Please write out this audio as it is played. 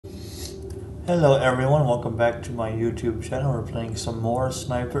Hello everyone, welcome back to my YouTube channel. We're playing some more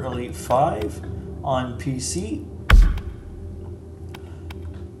Sniper Elite 5 on PC.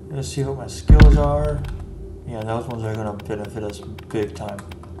 Let's see what my skills are. Yeah, those ones are going to benefit us big time.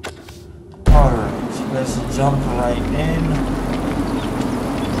 Alright, so let's jump right in.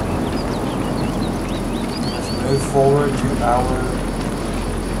 Let's move forward to our...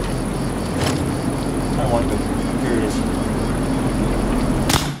 I don't want to go. Here it is.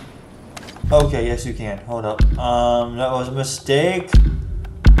 Okay, yes you can. Hold up. That was a mistake.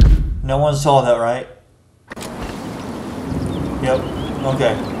 No one saw that, right? Yep.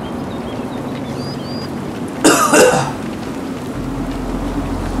 Okay.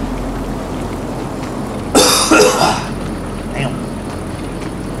 Damn.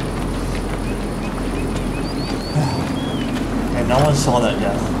 And no one saw that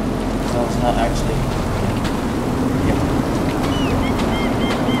death. That was not actually...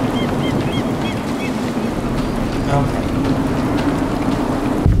 Okay.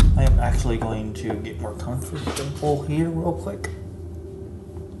 I am actually going to get more comfortable here real quick.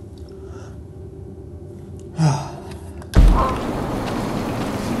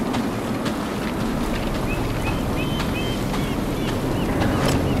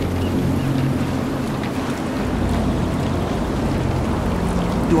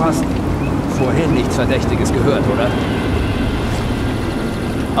 Du hast vorhin nichts Verdächtiges gehört, oder?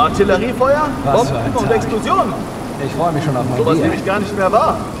 Artilleriefeuer, Bomben und Explosionen. Ich freue mich schon auf mein Sowas Bier. nehme ich gar nicht mehr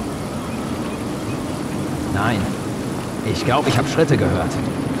wahr. Nein. Ich glaube, ich habe Schritte gehört.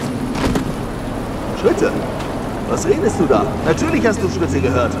 Schritte? Was redest du da? Natürlich hast du Schritte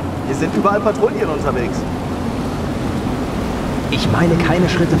gehört. Hier sind überall Patrouillen unterwegs. Ich meine keine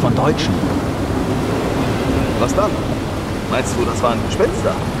Schritte von Deutschen. Was dann? Meinst du, das waren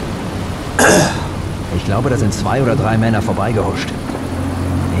Gespenster? Ich glaube, da sind 2 oder 3 Männer vorbeigehuscht.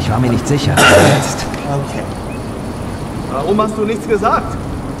 Ich war mir nicht sicher. Jetzt. Okay. Warum hast du nichts gesagt?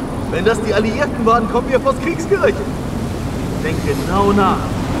 Wenn das die Alliierten waren, kommen wir vors Kriegsgericht. Denk genau nach.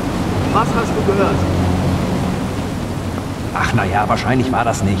 Was hast du gehört? Ach naja, wahrscheinlich war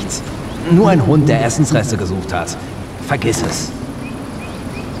das nichts. Nur ein Hund, der Essensreste gesucht hat. Vergiss es.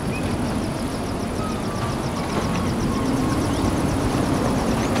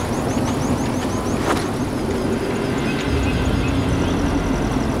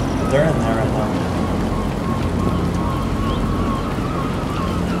 They're in there right now.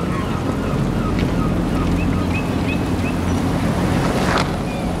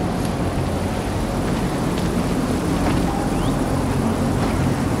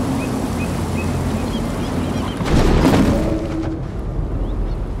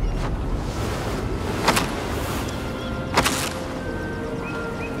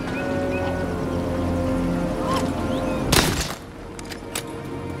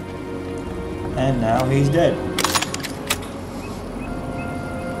 And now he's dead.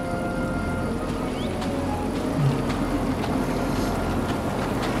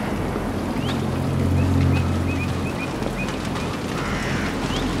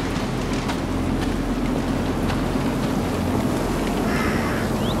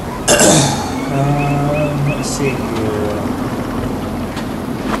 Let's see here.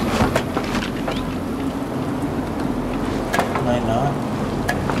 Can I not?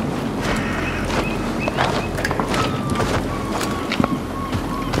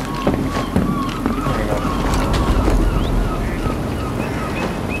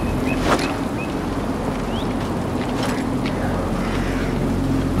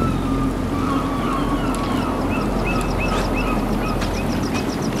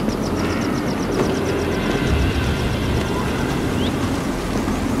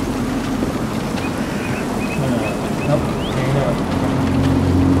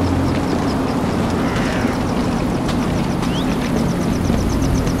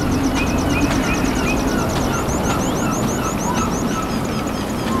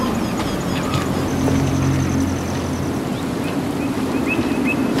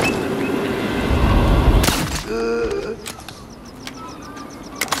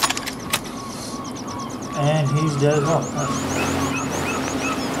 And he's dead as well.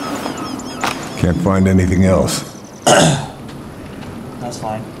 Can't find anything else. That's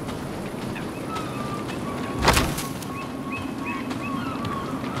fine.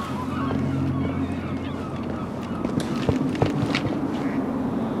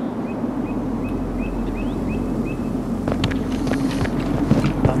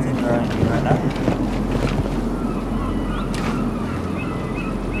 Nothing around here right now.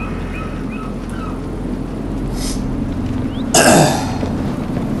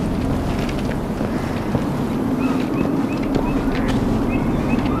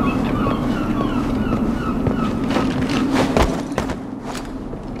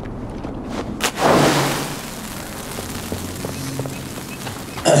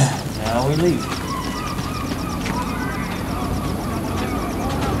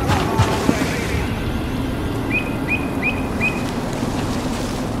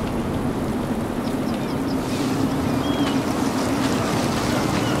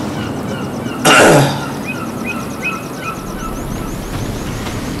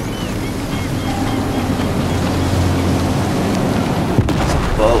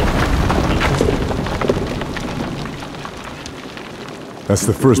 That's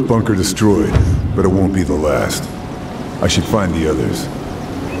the first bunker destroyed, but it won't be the last. I should find the others.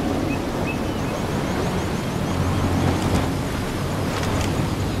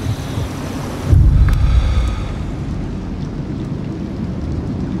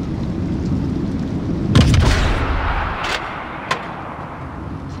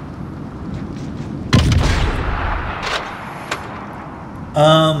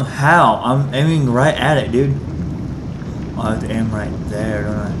 How? I'm aiming right at it, dude. Oh, I have to aim right there,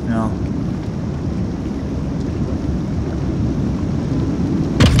 don't I? No.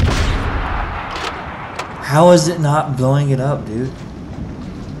 How is it not blowing it up, dude?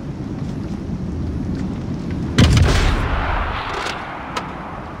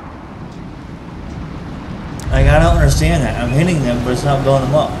 Like, I don't understand that. I'm hitting them, but it's not blowing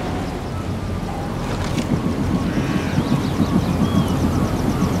them up.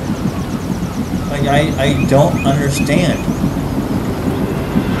 Like, I don't understand.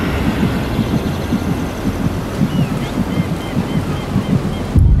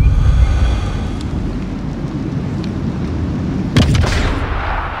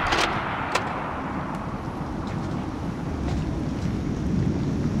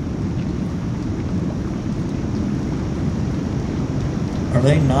 Are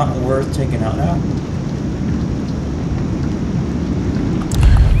they not worth taking out now?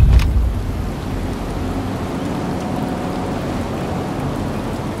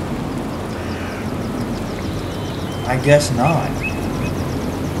 I guess not.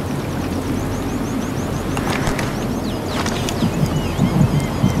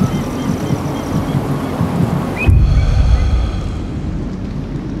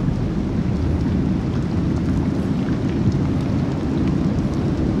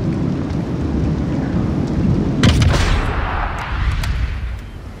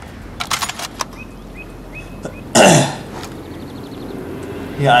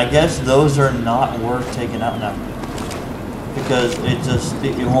 Yeah, I guess those are not worth taking out now. Because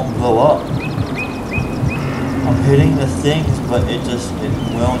it won't blow up. I'm hitting the things, but it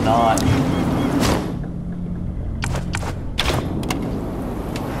will not.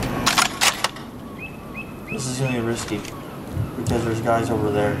 This is gonna be risky because there's guys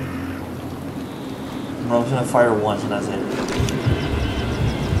over there. I'm just gonna fire once and that's it.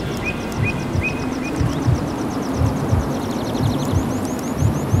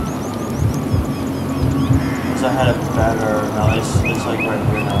 I had a better, no, it's like right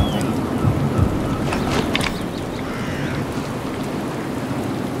here now, I think.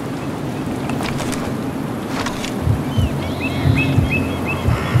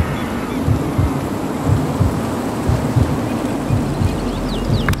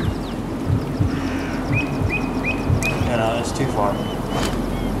 Yeah, no, it's too far.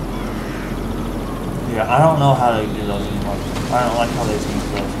 Yeah, I don't know how to do those anymore. I don't like how they change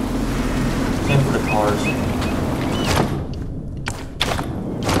those. Same for the cars.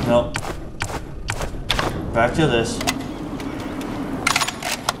 Nope. Back to this.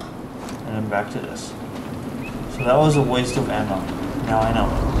 And then back to this. So that was a waste of ammo. Now I know.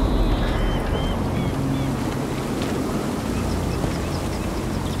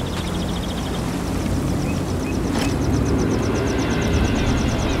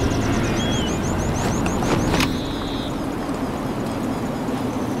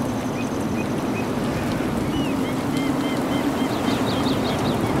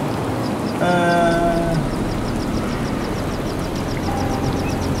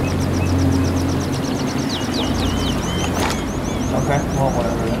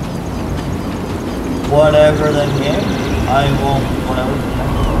 Whatever then game, I won't, whatever.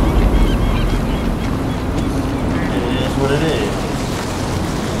 It is what it is.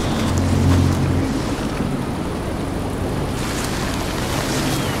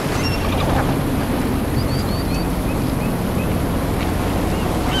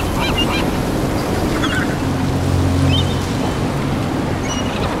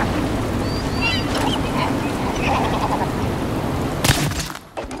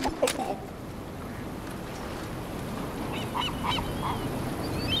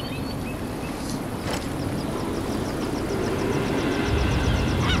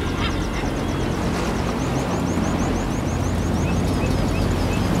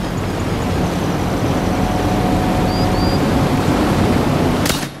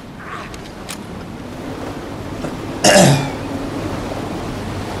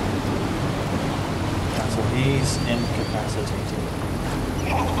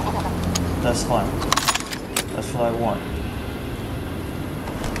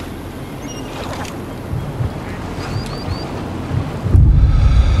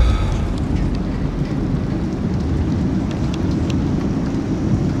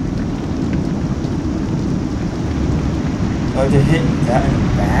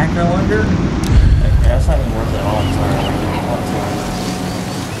 back, I wonder? Like, that's not even worth it at all, I'm sorry.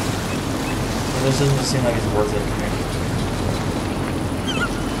 This doesn't seem like it's worth it to me.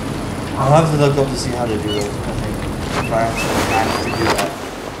 I'll have to look up to see how to do it, I think. If I actually have to do that.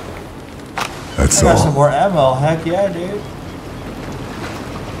 That's I got all. some more ammo, heck yeah, dude.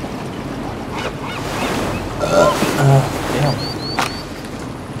 Damn.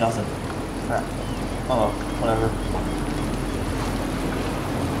 Nothing. Crap. Oh, whatever.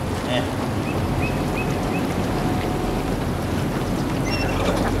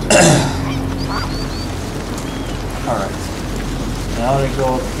 Alright. Now they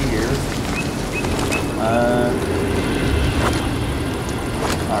go up here.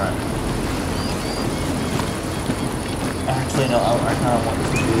 Alright. Actually, no, I kind of want to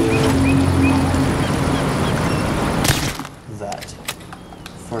do that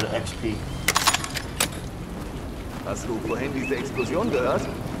for the XP. Hast du vorhin diese Explosion gehört?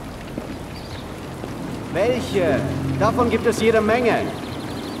 Welche? Davon gibt es jede Menge.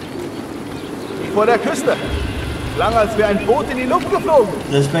 Die vor der Küste. Klang, als wäre ein Boot in die Luft geflogen.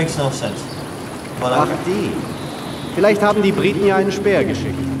 This makes no sense. But Ach, die. Vielleicht haben die Briten ja einen Speer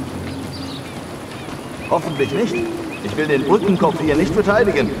geschickt. Hoffentlich nicht. Ich will den Brückenkopf hier nicht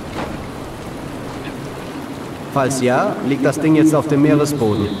verteidigen. Falls ja, liegt das Ding jetzt auf dem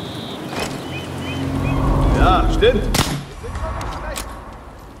Meeresboden. Ja, stimmt.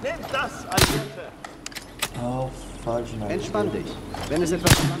 Nehmt das, Alliierte. oh, fudge no. Entspann dich. Wenn es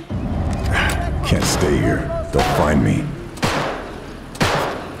etwas... Can't stay here. They'll find me.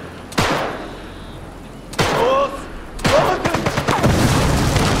 Los! Vorrücken!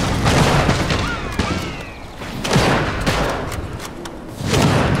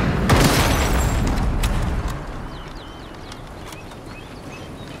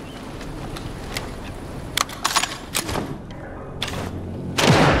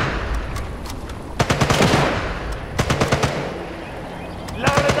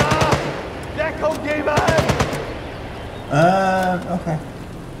 Lade da! Deckung geben! Okay.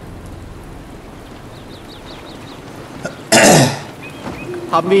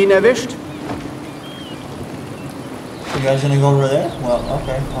 Haben wir ihn erwischt? You guys gonna go over there? Well,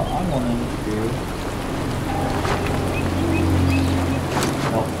 okay. Well, I'm gonna do...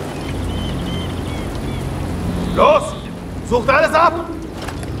 Nope. Los! Sucht alles ab!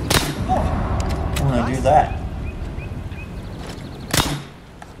 I'm gonna do that.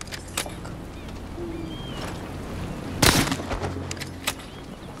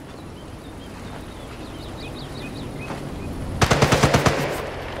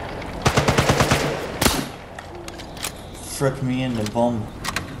 Frick me in the bum.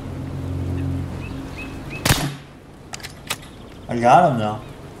 I got him now.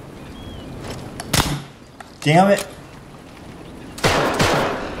 Damn it.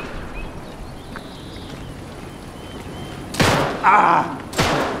 Ah!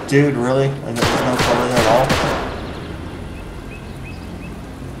 Dude, really? Like, there's no cover there at all?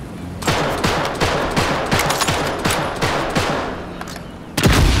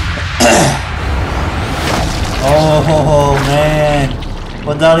 Oh man,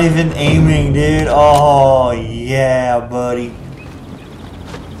 without even aiming, dude. Oh yeah, buddy.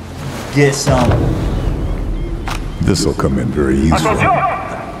 Get some. This'll come in very easily. Attention!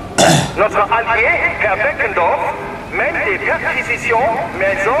 Notre allié, Herr Beckendorf, mène des perquisitions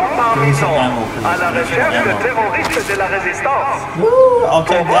maison par maison à la recherche de terroristes de la résistance. Woo, I'll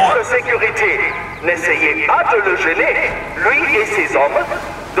Pour take that. votre sécurité, n'essayez pas de le gêner, lui et ses hommes,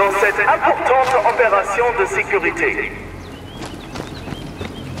 dans cette importante opération de sécurité.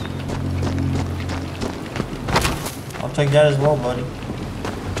 I'll take that as well, buddy.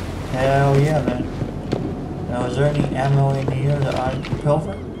 Hell yeah, man. Now, is there any ammo in here that I can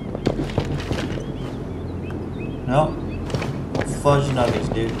pilfer? No. Fudge nuggets,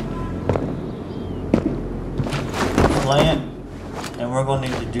 dude. Plant. And we're going to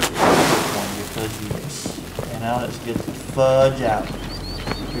need to do this one because yes. And now let's get the fudge out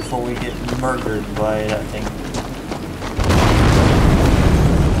before we get murdered by that thing.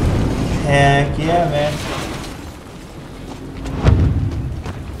 Heck yeah, man.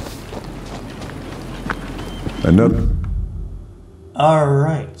 Another.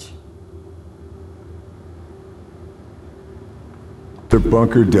 Alright. The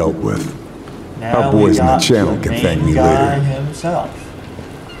bunker dealt with. Now Our boys we in the got channel the can main thank me guy later. himself.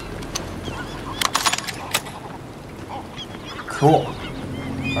 Cool.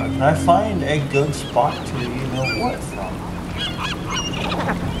 Alright, can I find a good spot to, you know what from?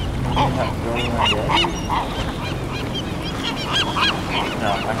 Maybe that building right there? No,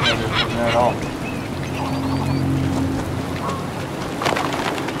 I can't do it from there at all.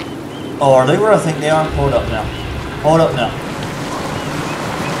 Oh, are they where I think they are? Hold up now. Hold up now.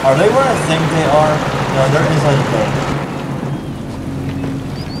 Are they where I think they are? No, they're inside the building.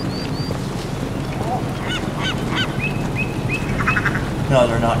 No,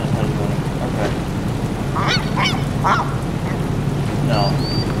 they're not inside the building. Okay. No.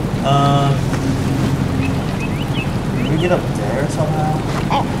 Can we get up there somehow?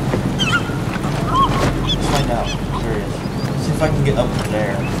 Let's find out. I'm curious. Let's see if I can get up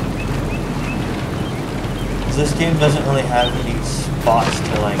there. This game doesn't really have any spots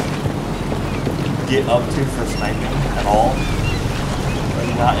to like get up to for sniping at all. But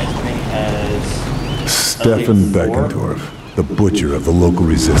not as many as Stefan Beckendorf, the butcher of the local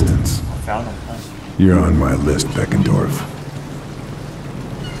resistance. I found him. Huh? You're on my list, Beckendorf.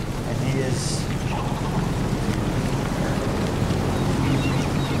 And he is.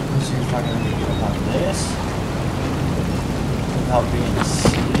 Let's see if I can get up on this without being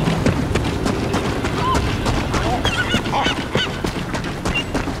seen.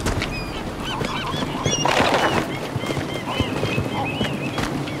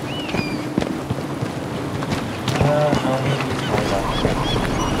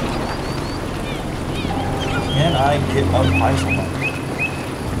 Can I get up high somewhere?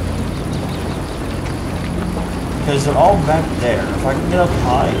 Because they're all back there. If I can get up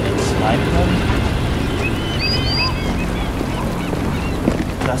high and snipe them,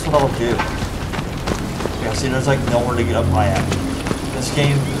 that's what I'll do. Yeah, see, there's like nowhere to get up high at. This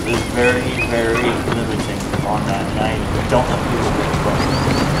game is very, very limiting on that, and I don't appreciate it.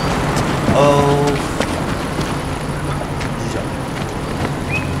 Oh.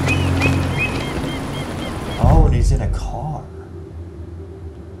 Oh, and he's in a car.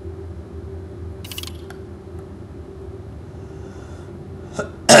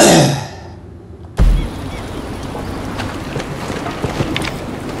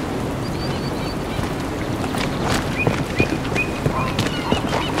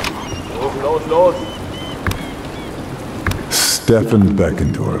 Los. Stefan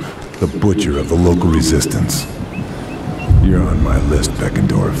Beckendorf, the butcher of the local resistance. You're on my list,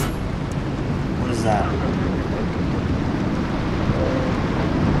 Beckendorf. What is that?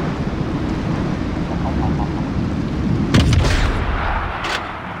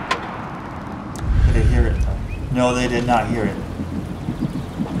 Did they hear it though? No, they did not hear it.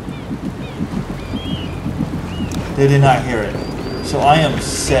 They did not hear it. So I am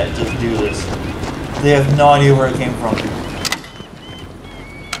set to do this. They have no idea where it came from.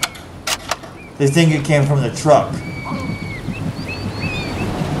 They think it came from the truck.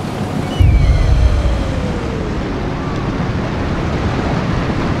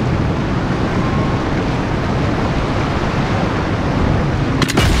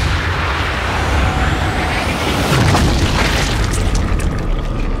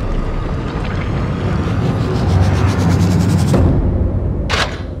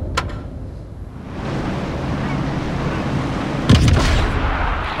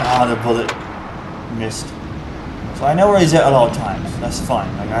 Ah, the bullet missed. So I know where he's at all times. That's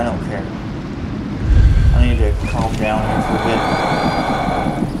fine. Like, I don't care. I need to calm down here for a bit.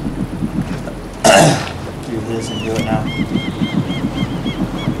 Do this and do it now.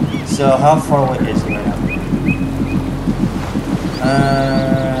 So how far away is he right now?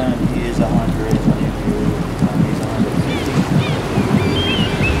 He is 100. He's 150.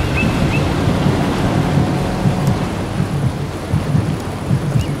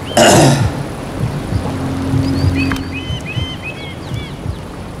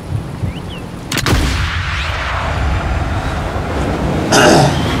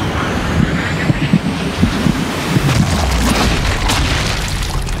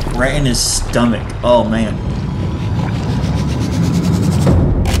 Right in his stomach. Oh man.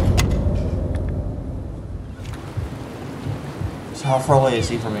 So how far away is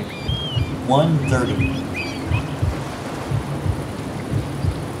he from me? 130.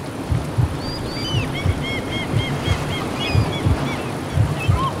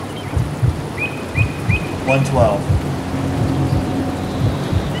 $112.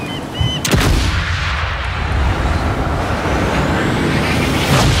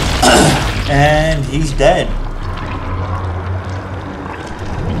 And he's dead.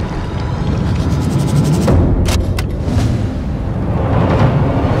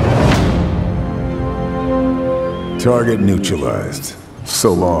 Target neutralized.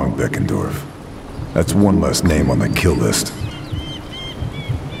 So long, Beckendorf. That's one less name on the kill list.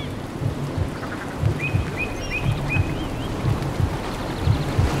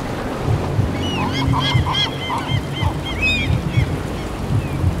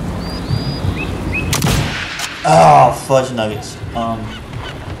 Oh, fudge nuggets.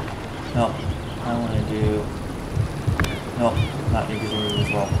 No, I want to do... No, not you, because you're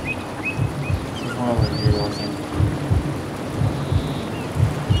as well. There's one over here, I think.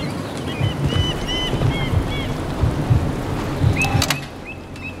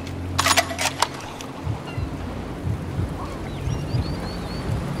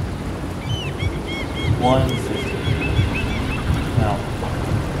 No.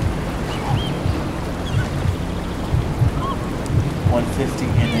 150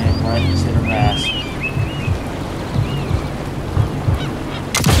 and then right into the mass.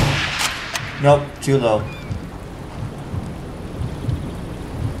 Nope, too low.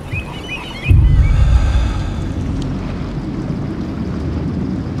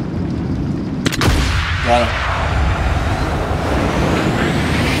 Got him.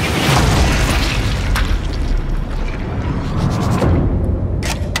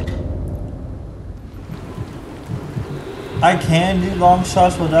 I can do long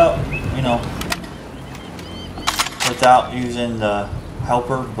shots without, you know, without using the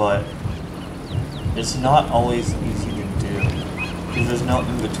helper, but it's not always easy to do because there's no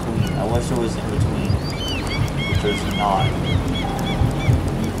in between. I wish there was in between, but there's not.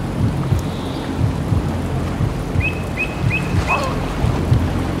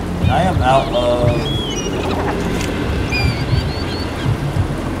 I am out of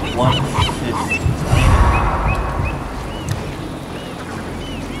 150.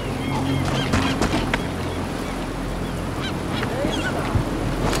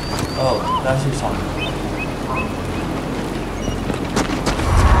 Oh, that's your song.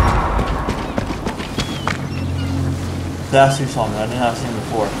 That's your song. I did not see him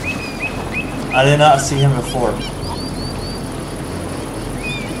before. I did not see him before.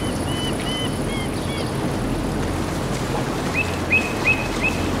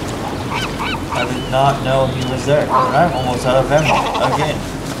 I did not know he was there. I'm almost out of ammo again.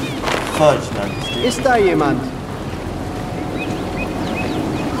 Fudge nuggets. Ist da jemand?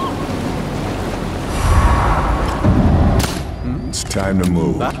 It's time to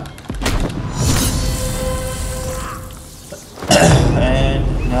move. And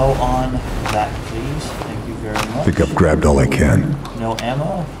no on that, please. Thank you very much. I think I've grabbed all I can. No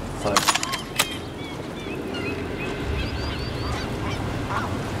ammo? Fudge.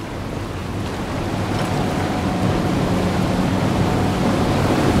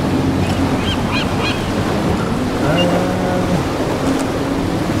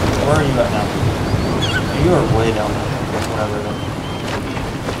 Where are you at now? You are way down there. Whatever then.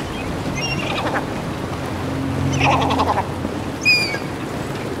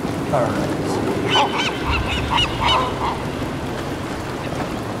 Alright.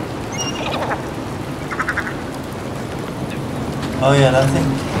 Oh yeah, that thing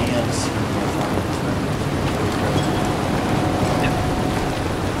can see me if I'm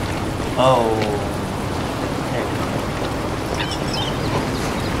Oh.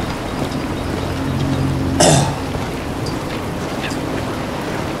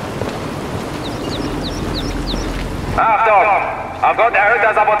 Achtung! Aufgrund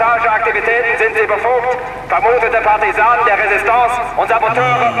erhöhter Sabotageaktivitäten sind Sie befugt, vermutete Partisanen der Resistance und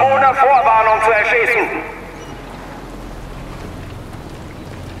Saboteure ohne Vorwarnung zu erschießen.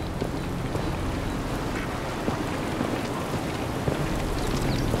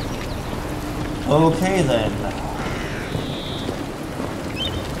 Okay then.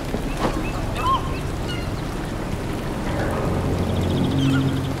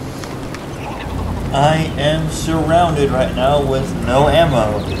 I am surrounded right now with no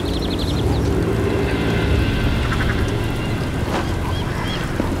ammo.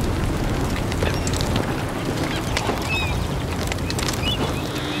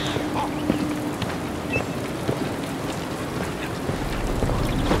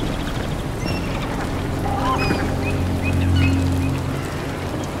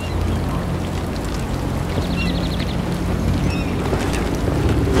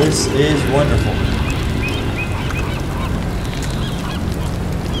 This is wonderful.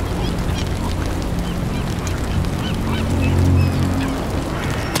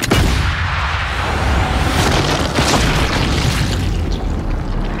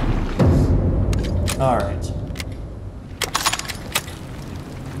 Alright.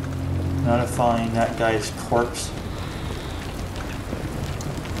 Now to find that guy's corpse.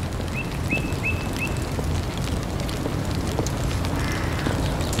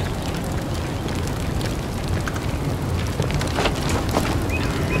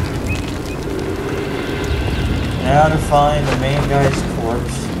 Now to find the main guy's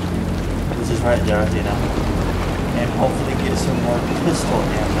corpse, which is right there, you know, and hopefully get some more pistol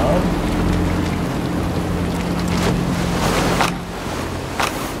ammo.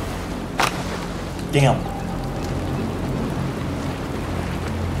 Damn.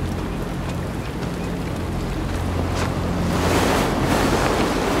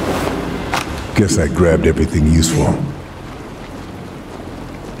 Guess I grabbed everything useful.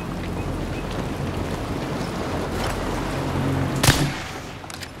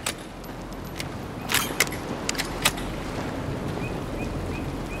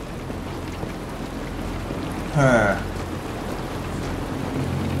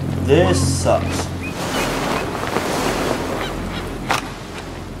 This sucks.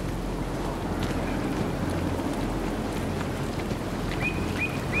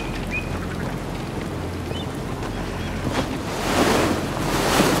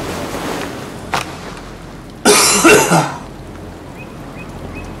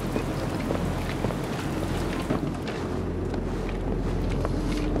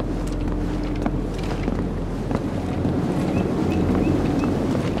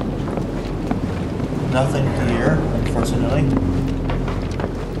 Nothing here, unfortunately.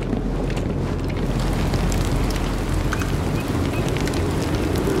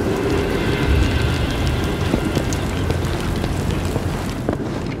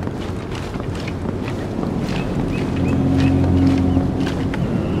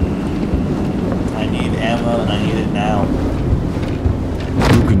 I need ammo and I need it now.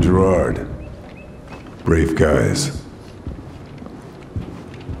 Luke and Gerard. Brave guys.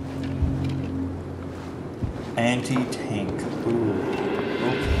 Anti-tank. Ooh.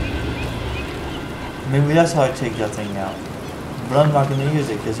 Okay. Maybe that's how I take that thing out. But I'm not going to use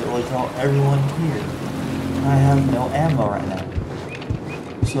it because it will draw everyone here. I have no ammo right now.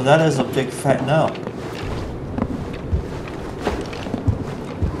 So that is a big fat no.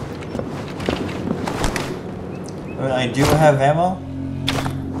 I mean, I do have ammo,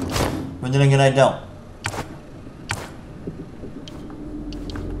 but then again I don't.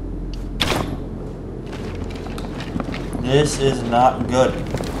 This is not good.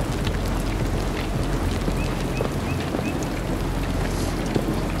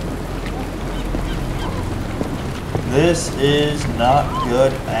 This is not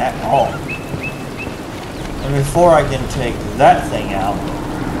good at all. And before I can take that thing out,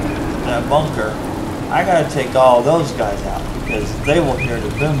 that bunker, I gotta take all those guys out because they will hear the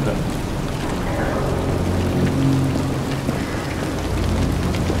boom boom.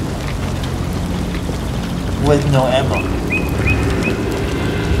 With no ammo.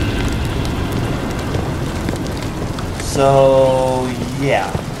 So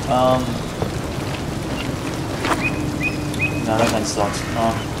yeah, no, that kind of sucks.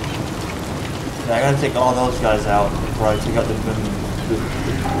 Yeah, I gotta take all those guys out before I take out the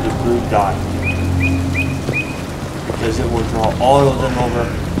blue dot, because it will draw all of them over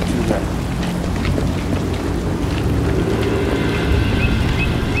to there.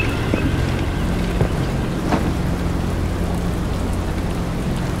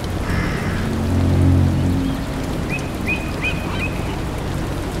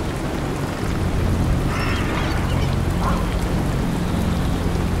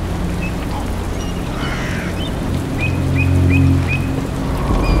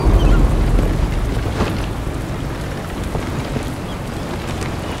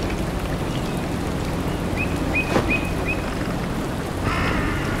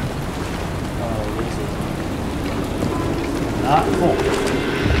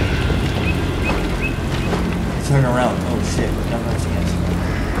 Turn around. Oh shit, not much chance.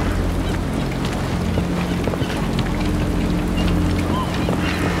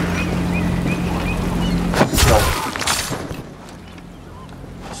 Go.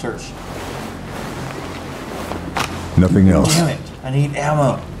 Search. Nothing else. Damn it, I need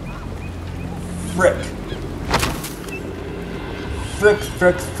ammo. Frick. Frick,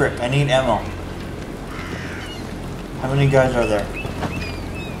 frick, frick. I need ammo. How many guys are there?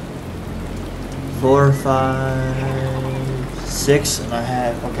 4, 5, 6, and I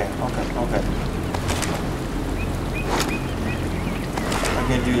have. Okay. I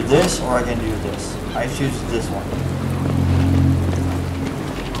can do this or I can do this. I choose this one.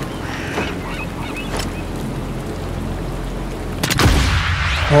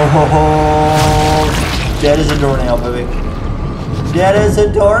 Oh, that is a doornail, baby. That is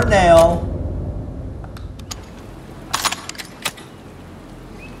a doornail.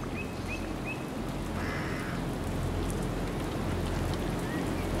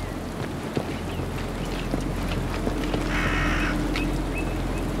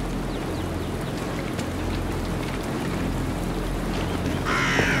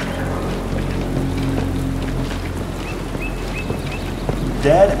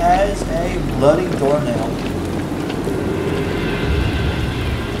 Dead as a bloody doornail.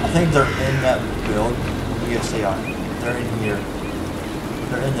 I think they're in that build. Yes, they are. They're in here.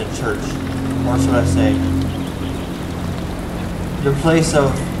 They're in the church. Or should I say, the place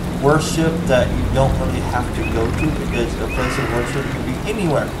of worship that you don't really have to go to, because a place of worship can be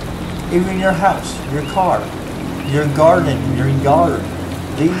anywhere. Even your house, your car, your garden, your yard.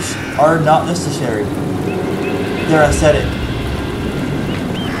 These are not necessary. There, I said it.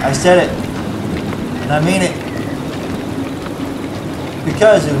 I said it. And I mean it.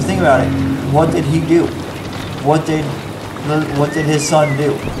 Because if you think about it, what did he do? What did his son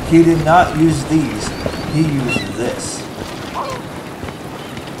do? He did not use these. He used this.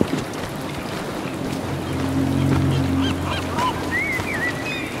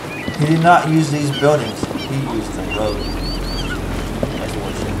 He did not use these buildings. He used the road as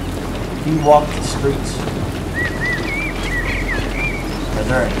worship. He walked the streets. And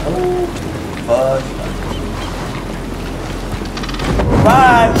there ain't no fudge.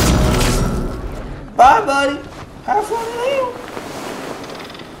 Bye! Bye, buddy! Have fun in hell!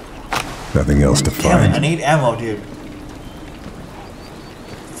 Nothing else to Damn find. it, I need ammo, dude.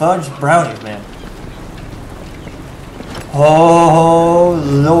 Fudge brownies, man. Oh,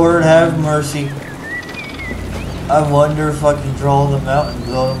 Lord have mercy. I wonder if I can draw them out and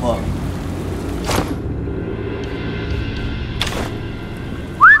blow them up.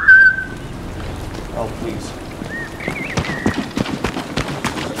 Oh, please.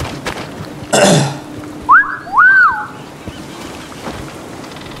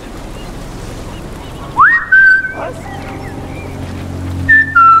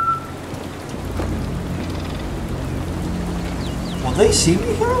 Will they see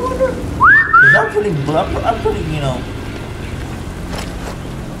me here, I wonder? Because I'm pretty, you know.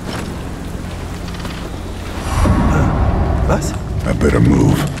 Was? I better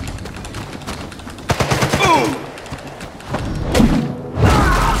move.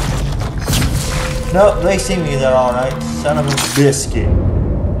 No, they see me, they're alright. Son of a biscuit.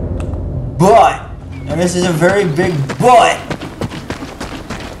 But, and this is a very big but,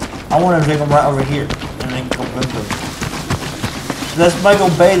 I want to take them right over here. And then go boom boom. Let's Michael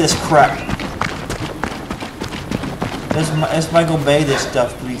Bay this crap. Let's Michael Bay this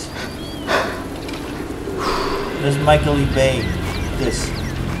stuff, please. Let's Michael Bay this.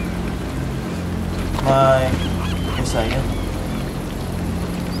 Yes, I am.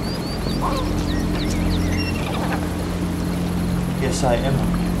 Yes, I am.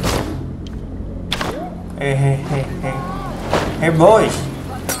 Hey. Hey, boys.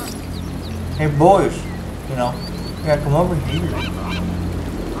 Hey, boys. You know, you gotta come over here.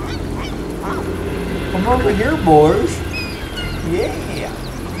 Come over here, boys. Yeah.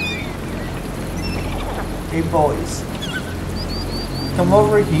 Hey, boys. Come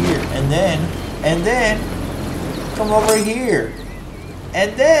over here. And then, come over here.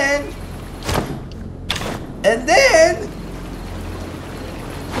 And then,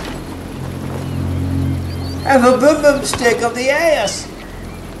 have a boom boom stick up the ass.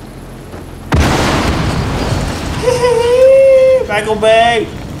 Michael Bay.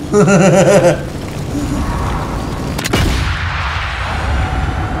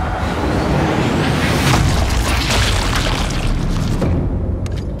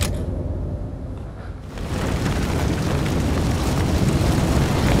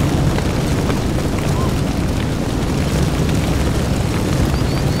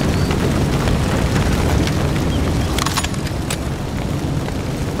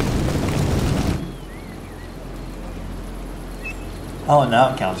 Oh,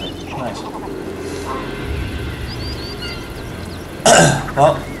 now it counts it. Nice.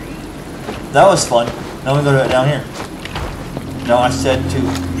 Well, that was fun. Now we go to down here. No, I said to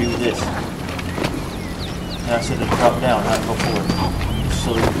do this. And I said to drop down, not go forward.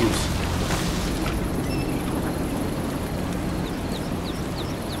 Silly goose.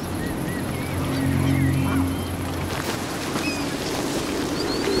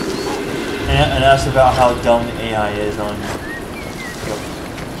 And that's about how dumb the AI is on here.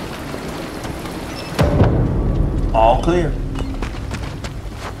 All clear.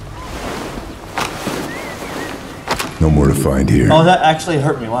 No more to find here. Oh, that actually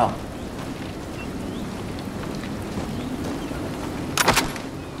hurt me. Wow.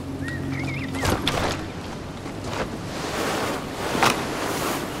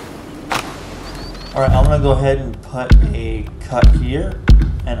 Alright, I'm going to go ahead and put a cut here.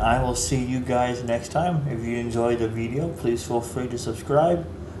 And I will see you guys next time. If you enjoyed the video, please feel free to subscribe,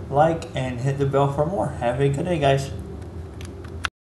 like, and hit the bell for more. Have a good day, guys.